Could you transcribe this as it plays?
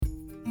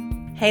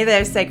Hey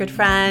there, sacred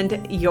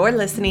friend. You're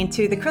listening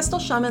to the Crystal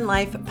Shaman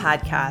Life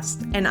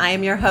podcast, and I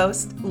am your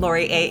host,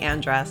 Lori A.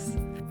 Andress.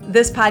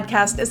 This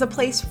podcast is a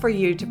place for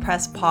you to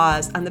press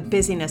pause on the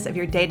busyness of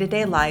your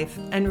day-to-day life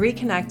and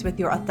reconnect with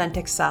your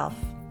authentic self.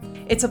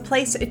 It's a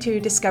place to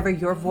discover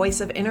your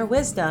voice of inner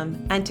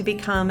wisdom and to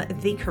become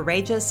the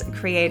courageous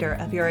creator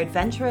of your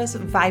adventurous,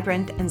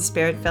 vibrant, and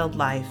spirit-filled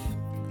life.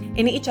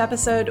 In each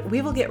episode,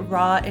 we will get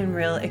raw and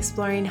real,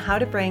 exploring how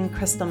to bring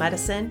crystal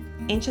medicine,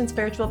 ancient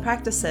spiritual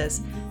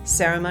practices,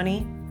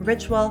 ceremony,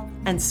 ritual,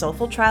 and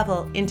soulful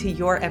travel into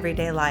your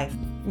everyday life.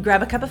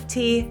 Grab a cup of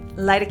tea,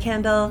 light a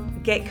candle,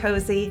 get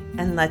cozy,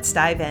 and let's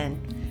dive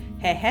in.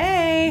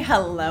 Hey,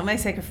 hello, my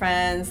sacred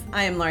friends.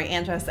 I am Lori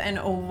Andress,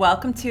 and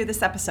welcome to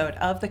this episode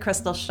of the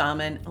Crystal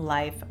Shaman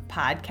Life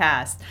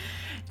podcast.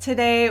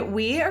 Today,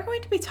 we are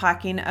going to be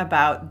talking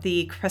about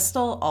the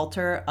crystal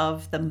altar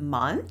of the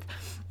month.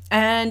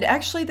 And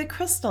actually the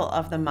crystal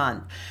of the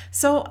month.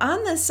 So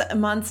on this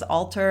month's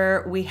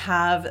altar, we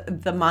have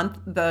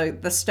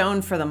the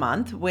stone for the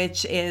month,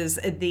 which is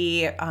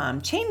the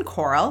chain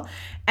coral.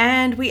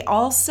 And we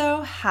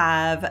also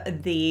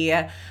have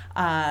the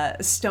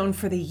stone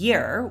for the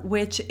year,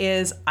 which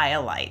is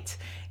iolite.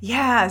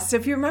 Yeah, so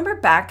if you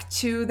remember back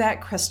to that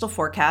crystal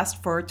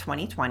forecast for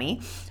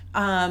 2020,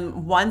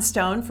 one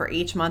stone for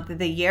each month of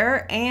the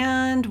year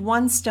and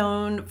one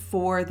stone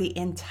for the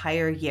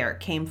entire year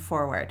came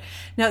forward.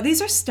 Now,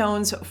 these are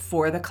stones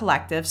for the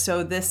collective.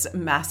 So this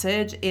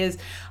message is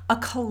a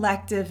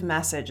collective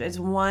message. It's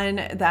one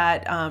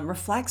that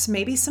reflects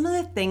maybe some of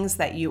the things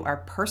that you are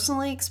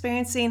personally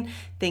experiencing,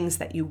 things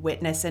that you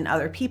witness in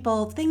other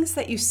people, things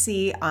that you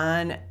see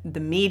on the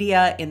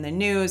media, in the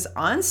news,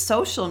 on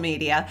social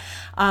media,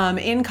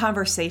 in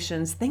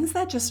conversations, things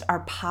that just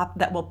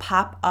that will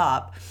pop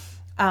up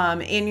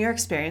in your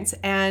experience.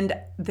 And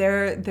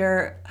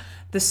the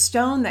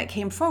stone that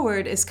came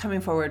forward is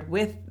coming forward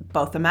with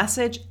both a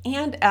message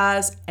and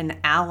as an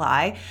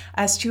ally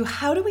as to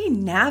how do we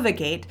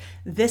navigate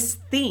this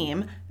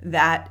theme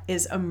that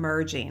is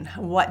emerging.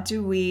 What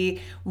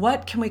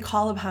can we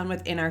call upon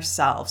within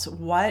ourselves?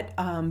 What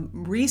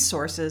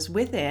resources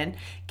within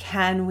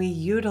can we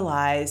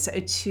utilize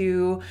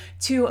to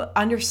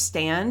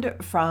understand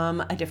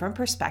from a different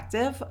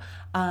perspective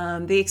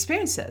the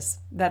experiences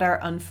that are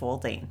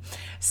unfolding?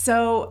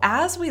 So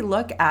as we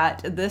look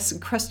at this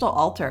crystal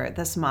altar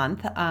this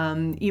month,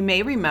 you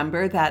may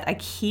remember that I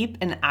keep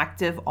an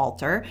active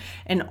altar,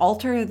 an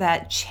altar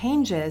that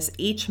changes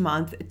each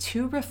month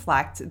to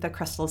reflect the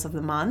crystals of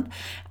the month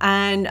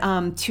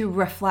and to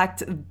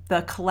reflect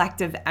the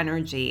collective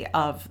energy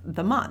of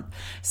the month.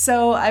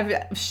 So I've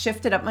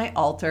shifted up my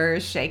altar,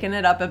 shaken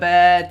it up a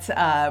bit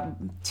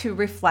to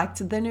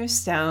reflect the new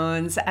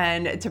stones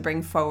and to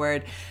bring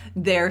forward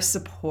their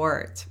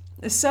support.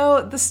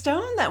 So the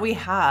stone that we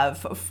have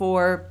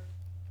for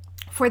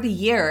the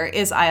year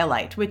is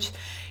iolite, which,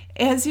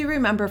 as you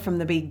remember from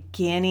the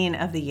beginning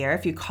of the year,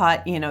 if you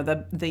caught,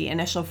 the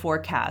initial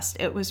forecast,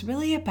 it was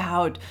really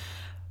about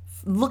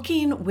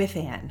looking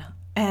within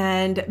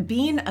and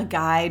being a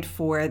guide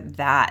for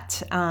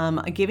that,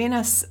 giving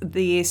us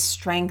the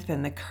strength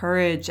and the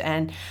courage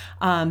and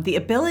the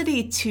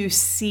ability to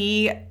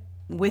see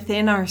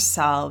within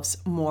ourselves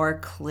more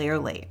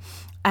clearly.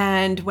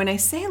 And when I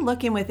say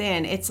looking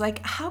within, it's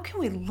like, how can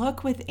we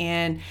look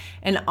within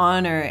and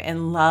honor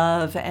and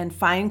love and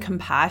find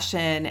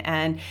compassion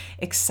and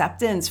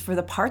acceptance for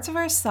the parts of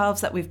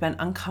ourselves that we've been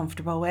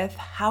uncomfortable with?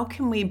 How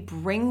can we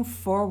bring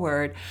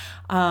forward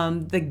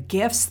the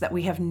gifts that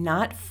we have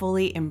not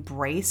fully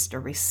embraced or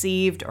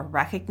received or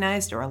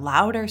recognized or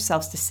allowed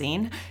ourselves to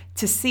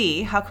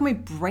see? How can we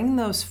bring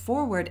those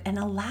forward and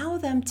allow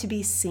them to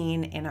be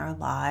seen in our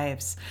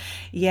lives?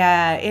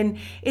 Yeah, and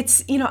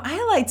it's,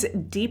 iolite's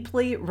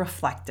deeply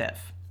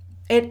reflective.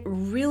 It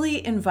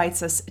really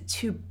invites us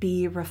to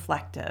be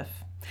reflective.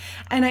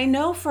 And I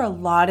know for a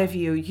lot of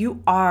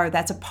you,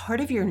 that's a part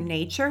of your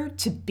nature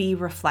to be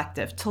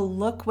reflective, to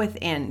look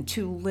within,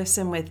 to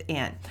listen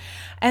within.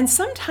 And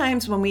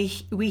sometimes when we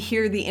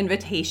hear the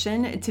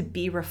invitation to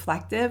be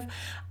reflective,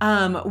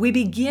 we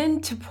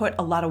begin to put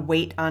a lot of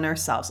weight on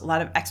ourselves, a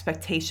lot of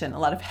expectation, a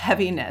lot of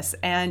heaviness.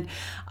 And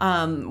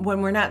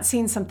when we're not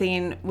seeing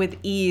something with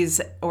ease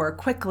or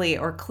quickly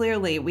or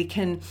clearly, we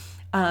can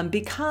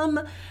become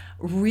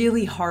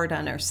really hard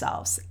on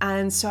ourselves.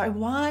 And so I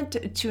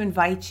want to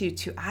invite you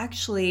to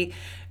actually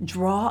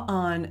draw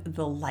on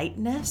the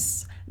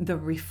lightness, the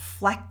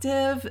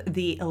reflective,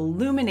 the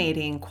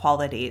illuminating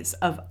qualities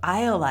of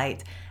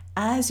iolite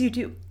as you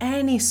do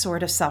any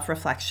sort of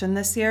self-reflection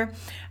this year.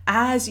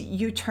 As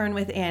you turn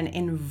within,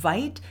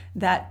 invite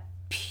that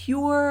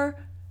pure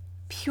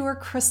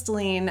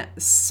crystalline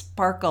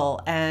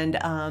sparkle and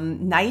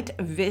night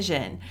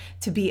vision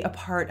to be a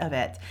part of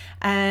it.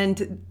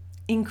 And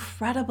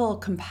incredible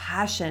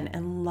compassion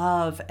and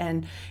love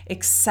and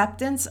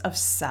acceptance of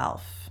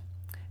self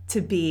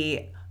to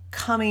be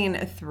coming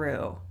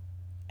through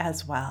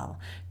as well,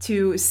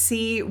 to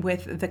see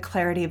with the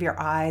clarity of your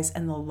eyes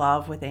and the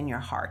love within your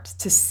heart,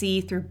 to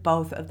see through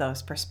both of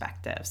those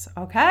perspectives,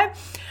 okay?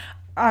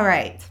 All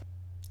right.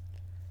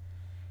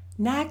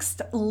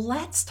 Next,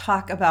 let's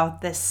talk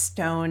about this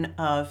stone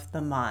of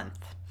the month.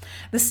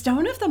 The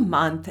stone of the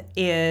month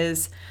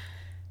is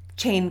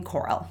chain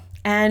coral.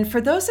 And for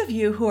those of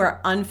you who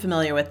are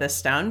unfamiliar with this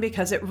stone,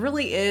 because it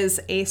really is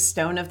a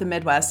stone of the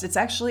Midwest, it's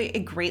actually a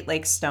Great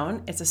Lakes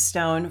stone. It's a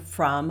stone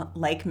from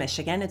Lake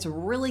Michigan. It's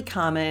really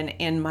common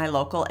in my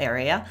local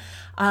area.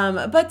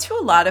 But to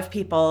a lot of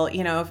people,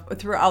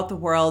 throughout the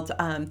world,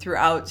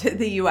 throughout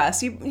the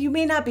US, you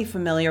may not be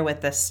familiar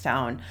with this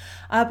stone.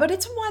 But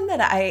it's one that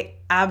I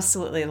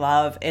absolutely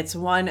love. It's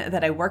one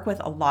that I work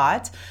with a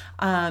lot.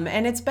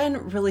 And it's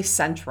been really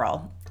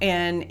central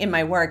in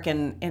my work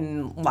and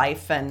in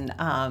life and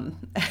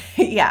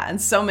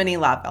and so many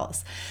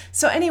levels.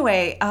 So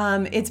anyway,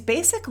 it's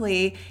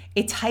basically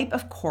a type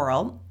of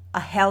coral, a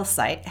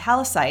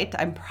halicite.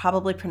 I'm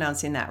probably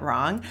pronouncing that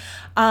wrong.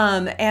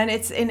 And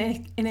it's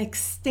an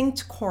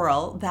extinct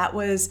coral that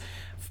was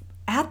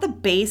at the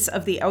base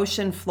of the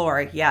ocean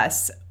floor.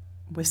 Yes,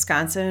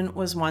 Wisconsin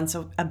was once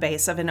a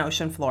base of an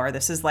ocean floor.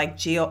 This is like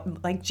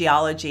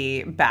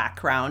geology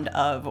background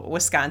of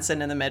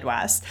Wisconsin in the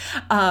Midwest.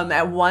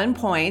 At one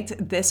point,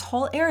 this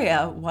whole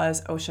area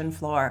was ocean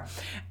floor.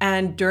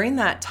 And during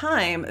that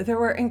time, there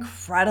were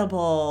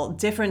incredible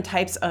different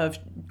types of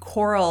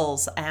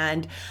corals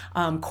and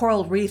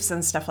coral reefs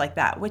and stuff like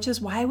that, which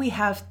is why we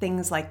have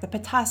things like the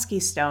Petoskey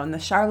stone, the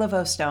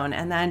Charlevoix stone,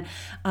 and then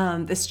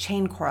this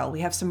chain coral.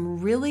 We have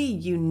some really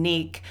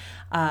unique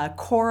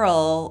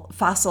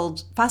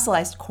fossilized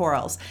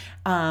corals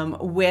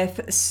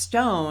with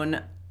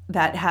stone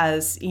that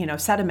has,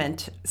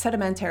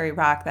 sedimentary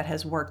rock that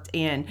has worked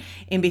in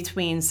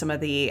between some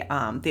of the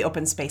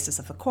open spaces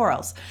of the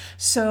corals.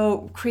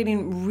 So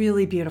creating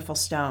really beautiful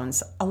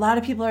stones. A lot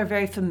of people are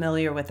very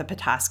familiar with the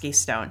Petoskey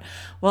stone.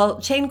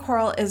 Well, chain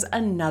coral is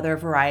another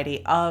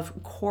variety of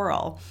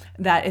coral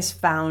that is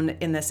found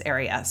in this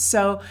area.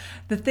 So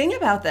the thing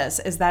about this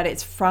is that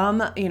it's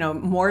from,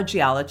 more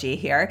geology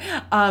here.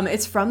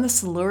 It's from the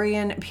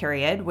Silurian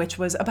period, which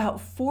was about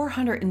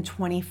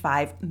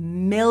 425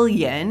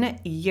 million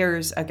years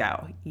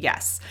ago.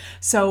 Yes.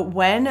 So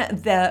when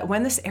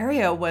this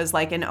area was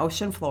like an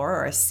ocean floor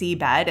or a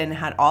seabed and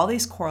had all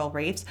these coral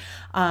reefs,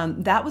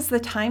 that was the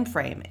time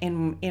frame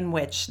in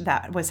which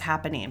that was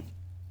happening.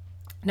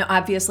 Now,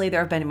 obviously, there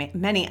have been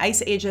many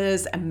ice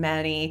ages and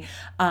many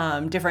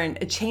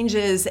different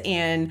changes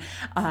in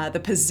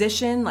the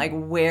position, like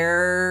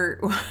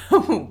where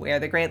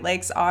the Great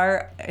Lakes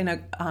are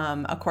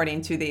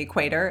according to the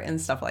equator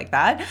and stuff like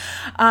that.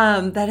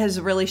 That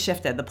has really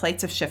shifted. The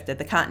plates have shifted.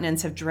 The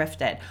continents have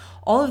drifted.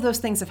 All of those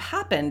things have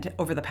happened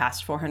over the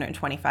past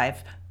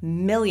 425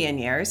 million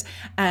years.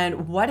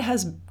 And what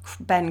has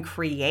been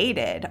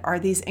created are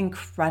these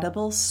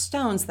incredible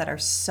stones that are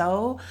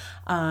so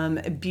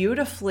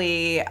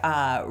beautifully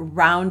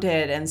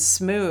rounded and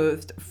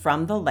smoothed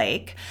from the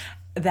lake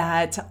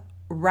that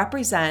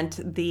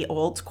represent the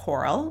old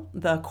coral,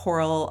 the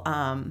coral,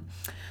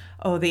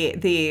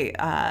 the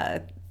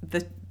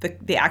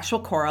actual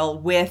coral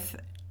with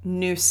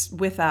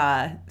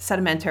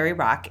sedimentary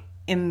rock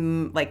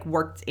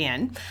worked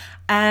in,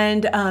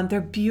 and they're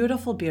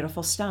beautiful,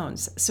 beautiful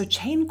stones. So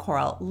chain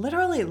coral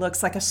literally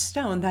looks like a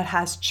stone that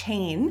has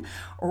chain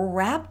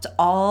wrapped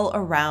all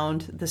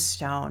around the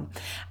stone,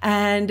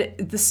 and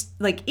this,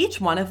 each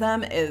one of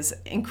them is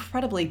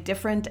incredibly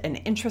different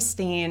and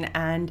interesting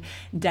and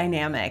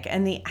dynamic,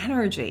 and the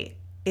energy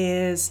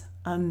is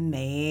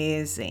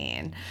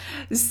amazing.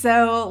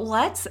 So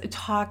let's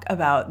talk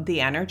about the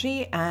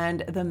energy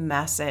and the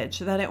message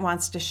that it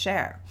wants to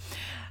share.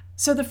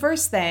 So the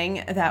first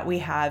thing that we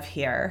have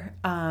here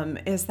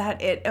is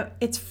that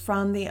it's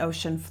from the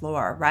ocean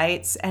floor,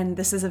 right? And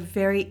this is a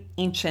very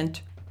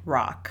ancient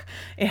rock.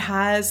 It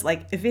has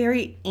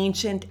very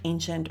ancient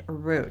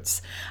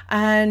roots.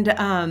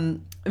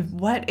 And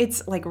what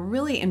it's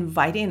really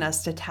inviting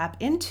us to tap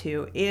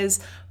into is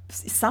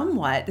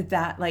somewhat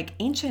that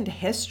ancient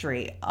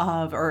history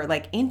of, or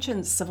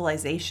ancient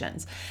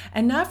civilizations,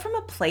 and not from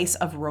a place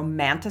of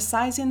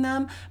romanticizing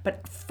them,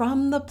 but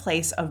from the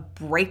place of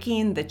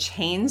breaking the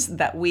chains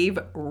that we've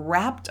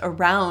wrapped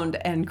around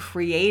and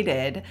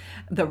created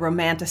the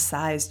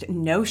romanticized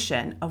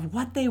notion of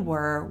what they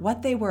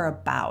were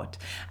about,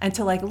 and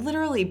to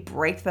literally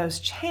break those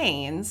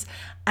chains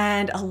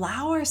and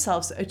allow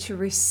ourselves to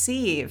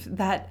receive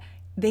that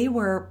they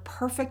were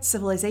perfect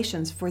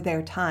civilizations for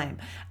their time.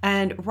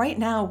 And right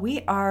now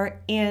we are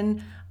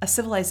in a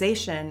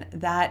civilization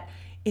that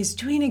is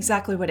doing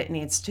exactly what it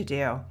needs to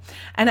do.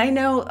 And I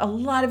know a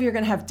lot of you are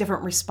going to have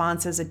different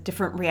responses and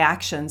different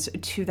reactions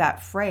to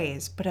that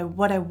phrase, but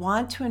what I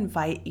want to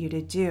invite you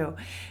to do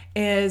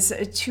is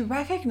to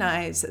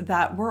recognize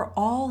that we're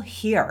all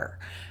here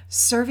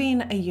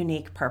serving a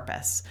unique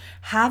purpose,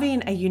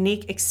 having a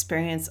unique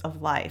experience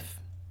of life.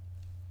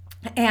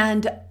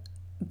 And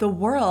the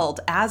world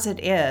as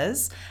it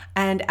is,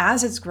 and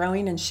as it's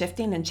growing and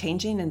shifting and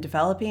changing and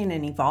developing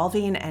and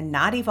evolving and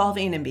not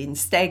evolving and being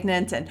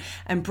stagnant and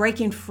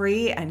breaking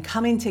free and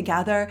coming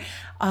together,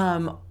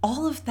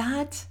 all of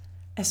that,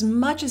 as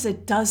much as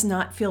it does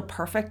not feel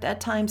perfect at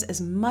times, as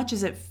much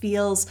as it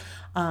feels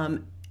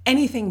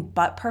anything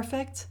but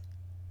perfect,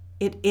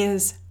 it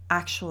is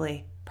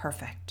actually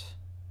perfect.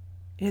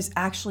 It is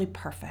actually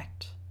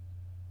perfect.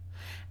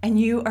 And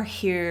you are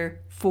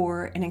here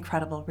for an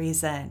incredible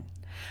reason.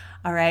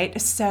 All right.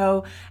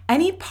 So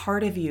any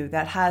part of you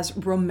that has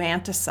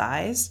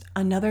romanticized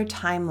another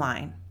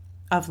timeline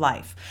of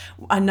life,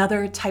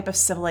 another type of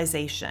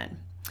civilization,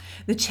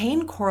 the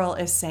chain coral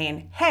is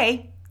saying,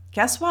 hey,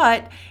 guess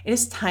what? It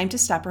is time to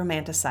stop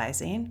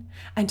romanticizing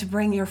and to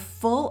bring your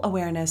full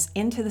awareness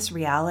into this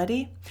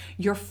reality,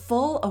 your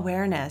full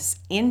awareness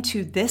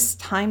into this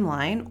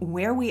timeline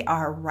where we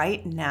are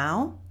right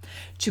now,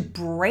 to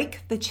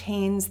break the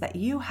chains that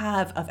you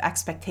have of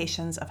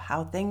expectations of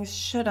how things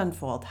should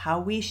unfold, how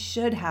we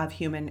should have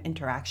human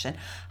interaction,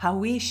 how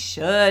we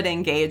should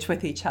engage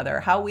with each other,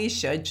 how we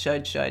should.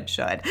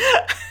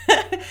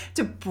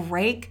 To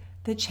break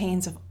the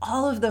chains of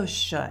all of those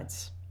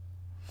shoulds,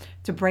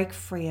 to break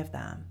free of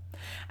them,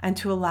 and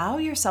to allow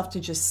yourself to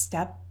just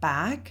step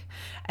back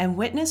and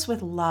witness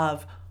with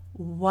love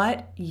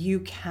what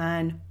you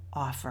can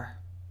offer.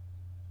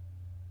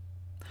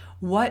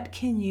 What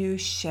can you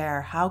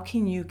share? How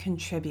can you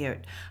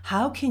contribute?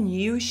 How can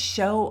you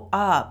show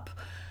up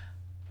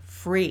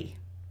free,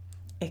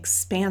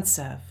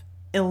 expansive,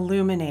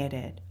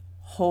 illuminated,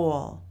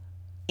 whole,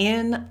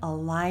 in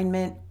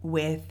alignment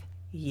with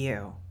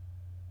you?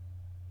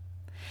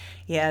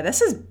 Yeah,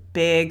 this is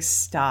big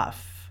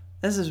stuff.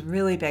 This is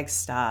really big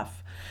stuff.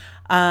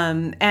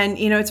 And,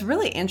 it's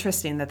really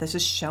interesting that this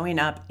is showing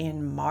up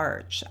in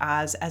March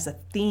as a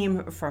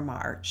theme for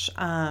March.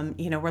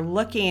 We're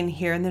looking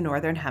here in the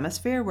Northern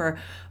Hemisphere, we're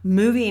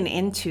moving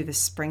into the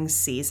spring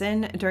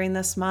season during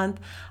this month,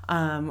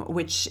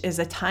 which is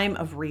a time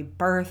of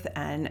rebirth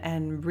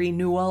and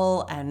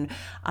renewal, and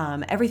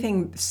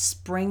everything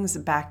springs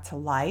back to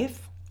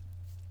life.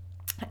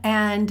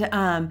 And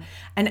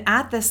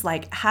at this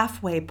like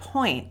halfway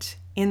point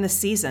in the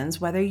seasons,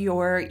 whether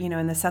you're,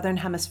 in the Southern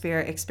Hemisphere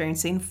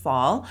experiencing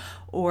fall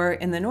or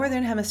in the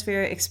Northern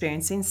Hemisphere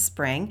experiencing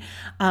spring,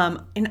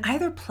 in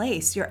either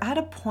place, you're at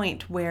a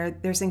point where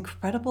there's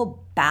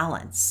incredible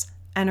balance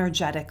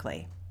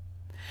energetically.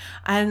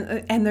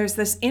 And there's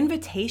this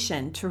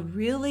invitation to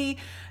really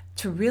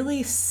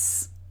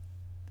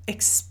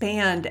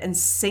expand and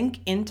sink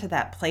into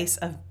that place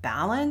of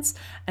balance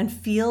and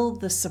feel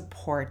the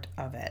support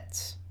of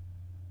it.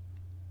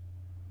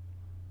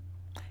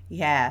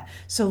 Yeah,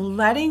 so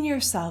letting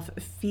yourself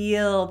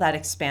feel that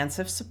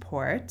expansive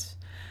support,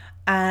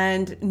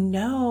 and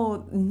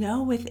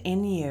know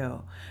within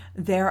you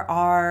there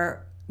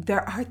are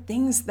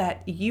things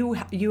that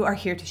you are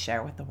here to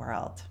share with the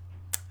world.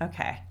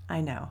 Okay,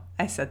 I know.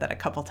 I said that a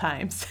couple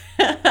times.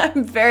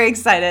 I'm very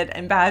excited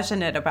and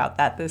passionate about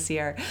that this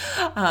year.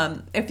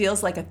 It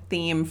feels like a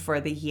theme for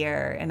the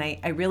year. And I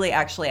really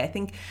I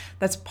think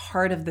that's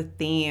part of the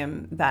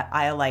theme that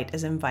Iolite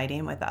is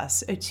inviting with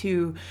us,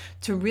 to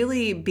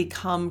really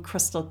become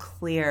crystal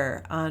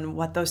clear on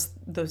what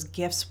those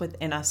gifts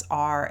within us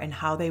are and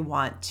how they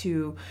want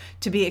to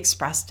be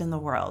expressed in the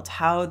world,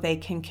 how they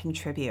can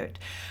contribute.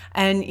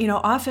 And,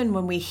 often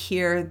when we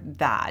hear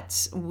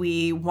that,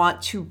 we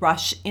want to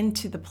rush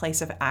into the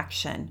place of action.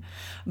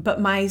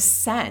 But my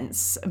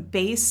sense,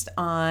 based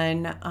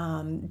on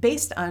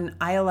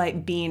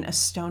Iolite being a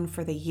stone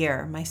for the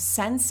year, my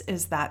sense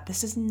is that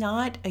this is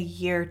not a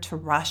year to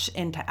rush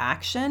into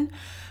action,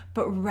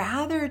 but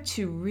rather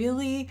to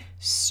really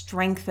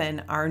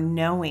strengthen our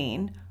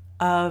knowing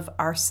of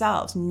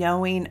ourselves,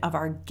 knowing of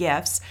our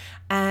gifts,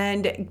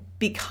 and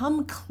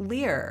become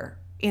clear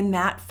in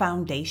that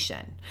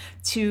foundation,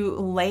 to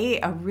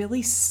lay a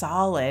really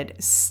solid,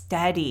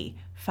 steady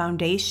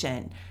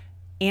foundation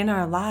in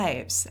our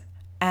lives.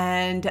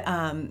 And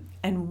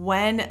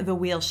when the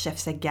wheel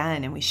shifts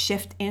again and we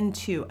shift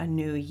into a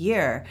new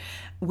year,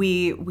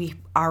 we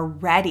are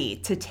ready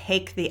to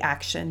take the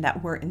action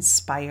that we're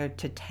inspired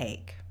to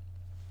take.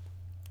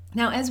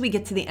 Now, as we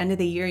get to the end of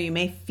the year, you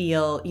may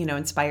feel,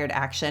 inspired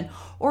action,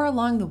 or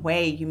along the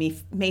way, you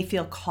may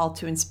feel called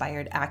to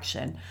inspired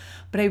action.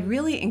 But I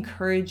really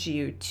encourage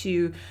you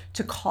to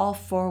call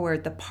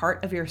forward the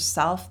part of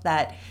yourself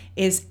that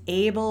is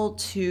able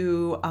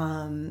to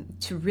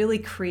really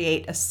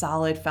create a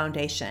solid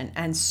foundation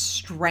and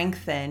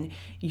strengthen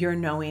your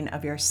knowing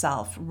of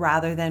yourself,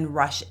 rather than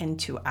rush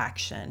into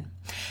action.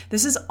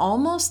 This is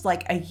almost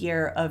like a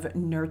year of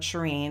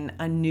nurturing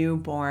a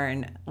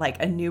newborn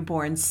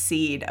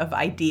seed of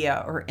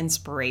idea or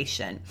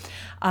inspiration,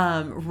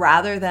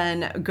 rather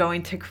than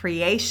going to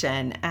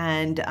creation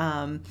and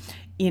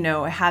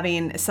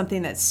having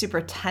something that's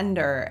super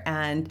tender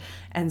and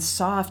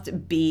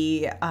soft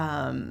be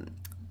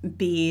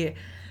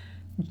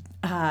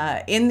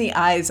in the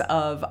eyes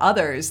of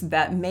others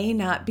that may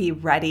not be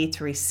ready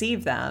to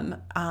receive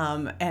them.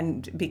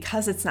 And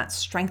because it's not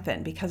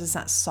strengthened, because it's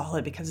not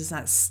solid, because it's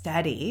not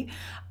steady,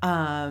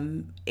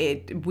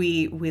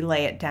 we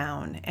lay it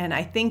down. And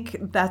I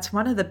think that's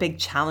one of the big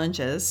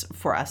challenges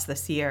for us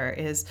this year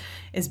is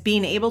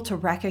being able to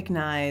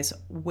recognize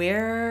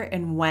where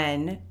and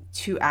when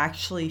to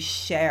actually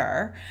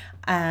share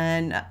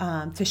and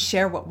to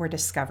share what we're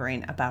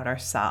discovering about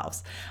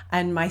ourselves.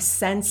 And my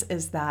sense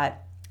is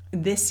that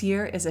this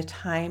year is a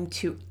time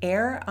to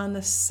err on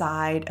the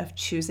side of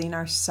choosing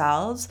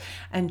ourselves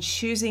and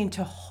choosing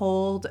to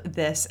hold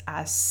this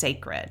as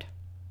sacred.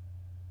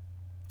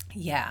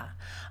 Yeah,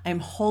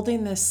 I'm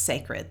holding this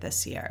sacred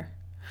this year.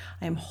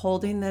 I'm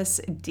holding this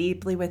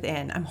deeply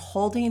within. I'm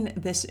holding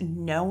this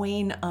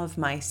knowing of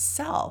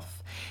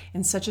myself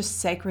in such a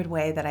sacred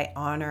way that I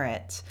honor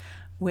it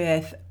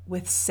with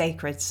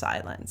sacred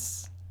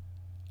silence.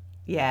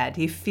 Yeah,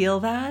 do you feel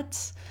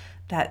that?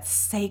 That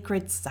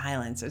sacred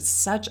silence. It's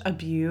such a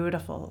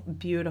beautiful,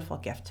 beautiful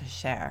gift to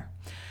share.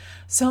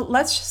 So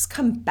let's just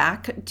come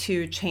back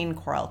to chain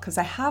coral because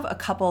I have a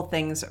couple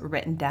things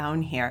written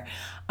down here.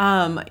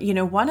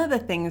 One of the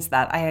things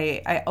that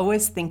I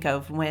always think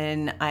of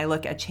when I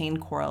look at chain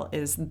coral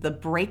is the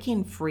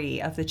breaking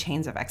free of the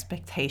chains of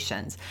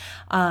expectations.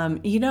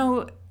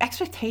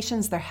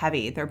 Expectations, they're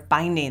heavy, they're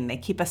binding, they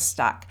keep us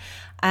stuck.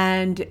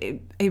 And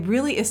it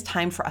really is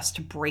time for us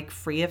to break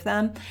free of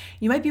them.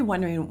 You might be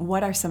wondering,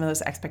 what are some of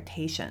those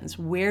expectations?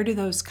 Where do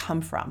those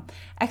come from?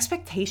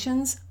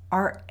 Expectations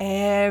are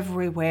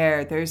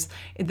everywhere.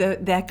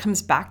 That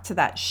comes back to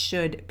that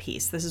should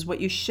piece. This is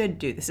what you should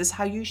do. This is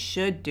how you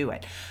should do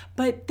it.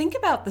 But think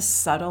about the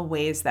subtle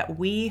ways that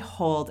we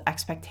hold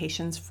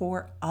expectations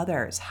for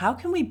others. How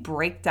can we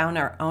break down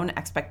our own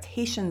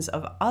expectations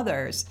of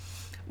others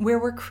where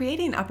we're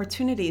creating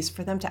opportunities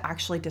for them to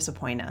actually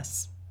disappoint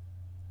us?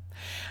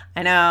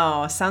 I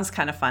know, sounds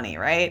kind of funny,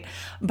 right?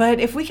 But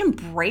if we can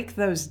break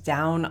those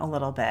down a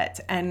little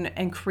bit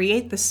and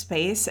create the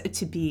space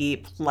to be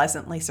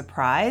pleasantly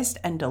surprised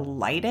and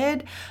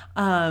delighted,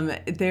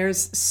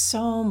 there's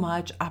so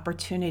much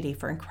opportunity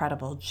for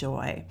incredible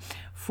joy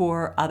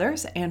for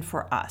others and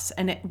for us.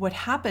 And what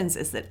happens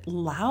is it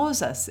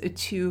allows us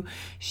to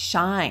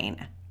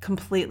shine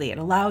completely. It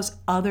allows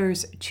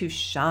others to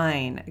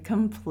shine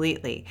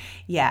completely.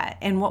 Yeah.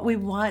 And what we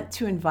want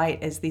to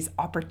invite is these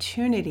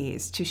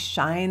opportunities to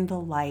shine the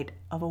light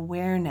of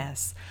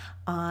awareness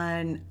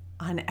on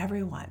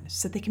everyone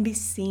so they can be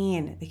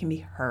seen, they can be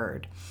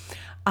heard.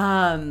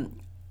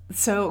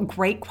 So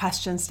great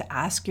questions to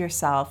ask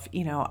yourself,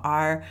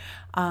 are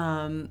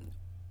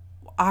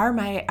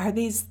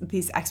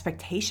these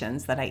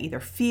expectations that I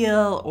either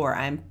feel or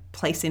I'm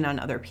placing on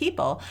other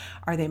people,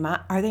 are they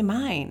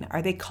mine?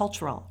 Are they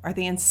cultural? Are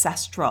they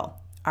ancestral?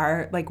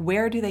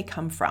 Where do they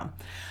come from?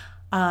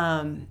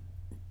 And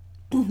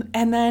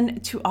then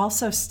to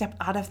also step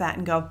out of that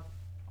and go,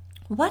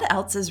 what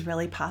else is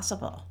really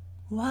possible?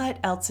 What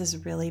else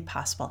is really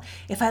possible?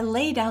 If I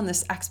lay down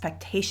this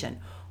expectation,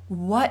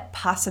 what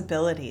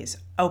possibilities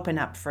open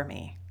up for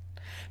me?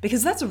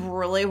 Because that's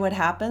really what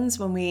happens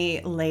when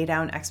we lay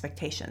down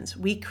expectations.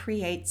 We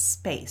create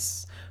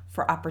space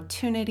for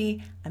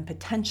opportunity and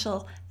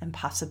potential and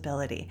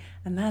possibility.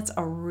 And that's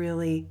a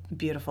really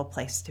beautiful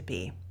place to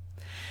be.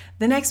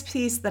 The next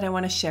piece that I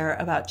want to share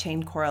about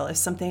chain coral is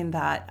something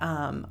that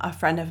a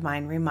friend of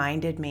mine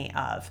reminded me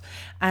of.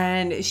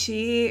 And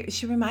she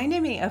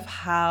reminded me of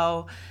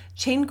how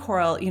chain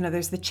coral,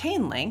 there's the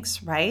chain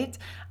links, right?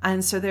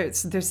 And so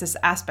there's this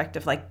aspect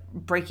of like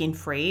breaking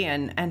free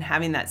and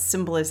having that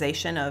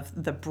symbolization of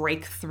the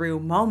breakthrough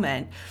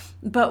moment.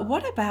 But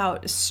what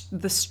about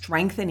the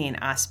strengthening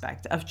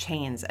aspect of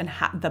chains and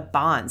the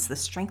bonds, the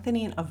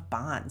strengthening of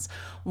bonds?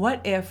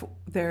 What if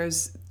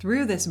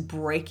through this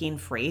breaking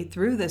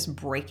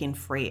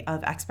free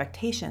of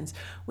expectations,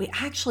 we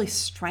actually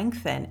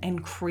strengthen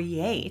and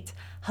create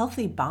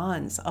healthy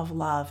bonds of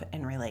love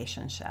and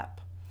relationship?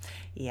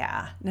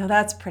 Yeah, now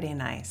that's pretty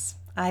nice.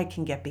 I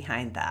can get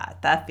behind that.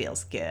 That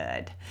feels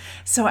good.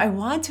 So I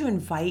want to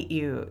invite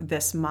you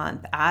this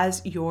month,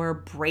 as you're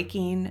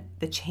breaking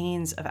the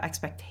chains of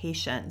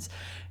expectations,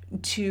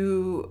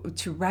 to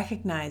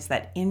recognize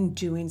that in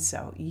doing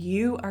so,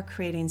 you are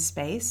creating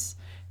space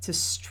to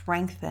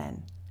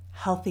strengthen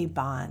healthy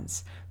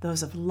bonds,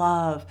 those of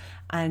love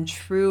and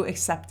true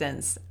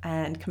acceptance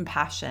and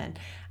compassion,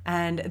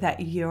 and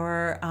that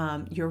you're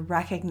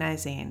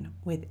recognizing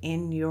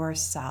within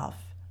yourself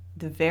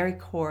the very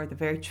core, the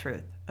very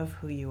truth of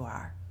who you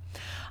are.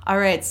 All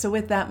right, so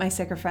with that, my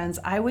sacred friends,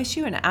 I wish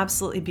you an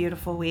absolutely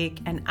beautiful week,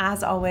 and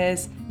as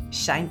always,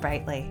 shine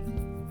brightly.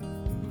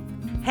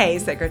 Hey,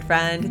 sacred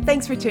friend,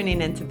 thanks for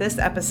tuning into this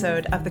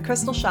episode of The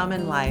Crystal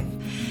Shaman Life.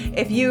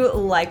 If you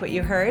like what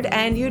you heard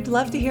and you'd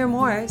love to hear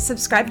more,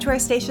 subscribe to our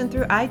station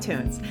through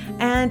iTunes.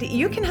 And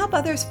you can help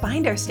others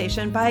find our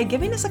station by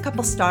giving us a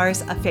couple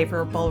stars, a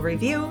favorable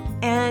review,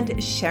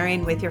 and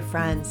sharing with your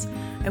friends.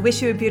 I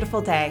wish you a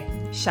beautiful day.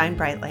 Shine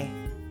brightly.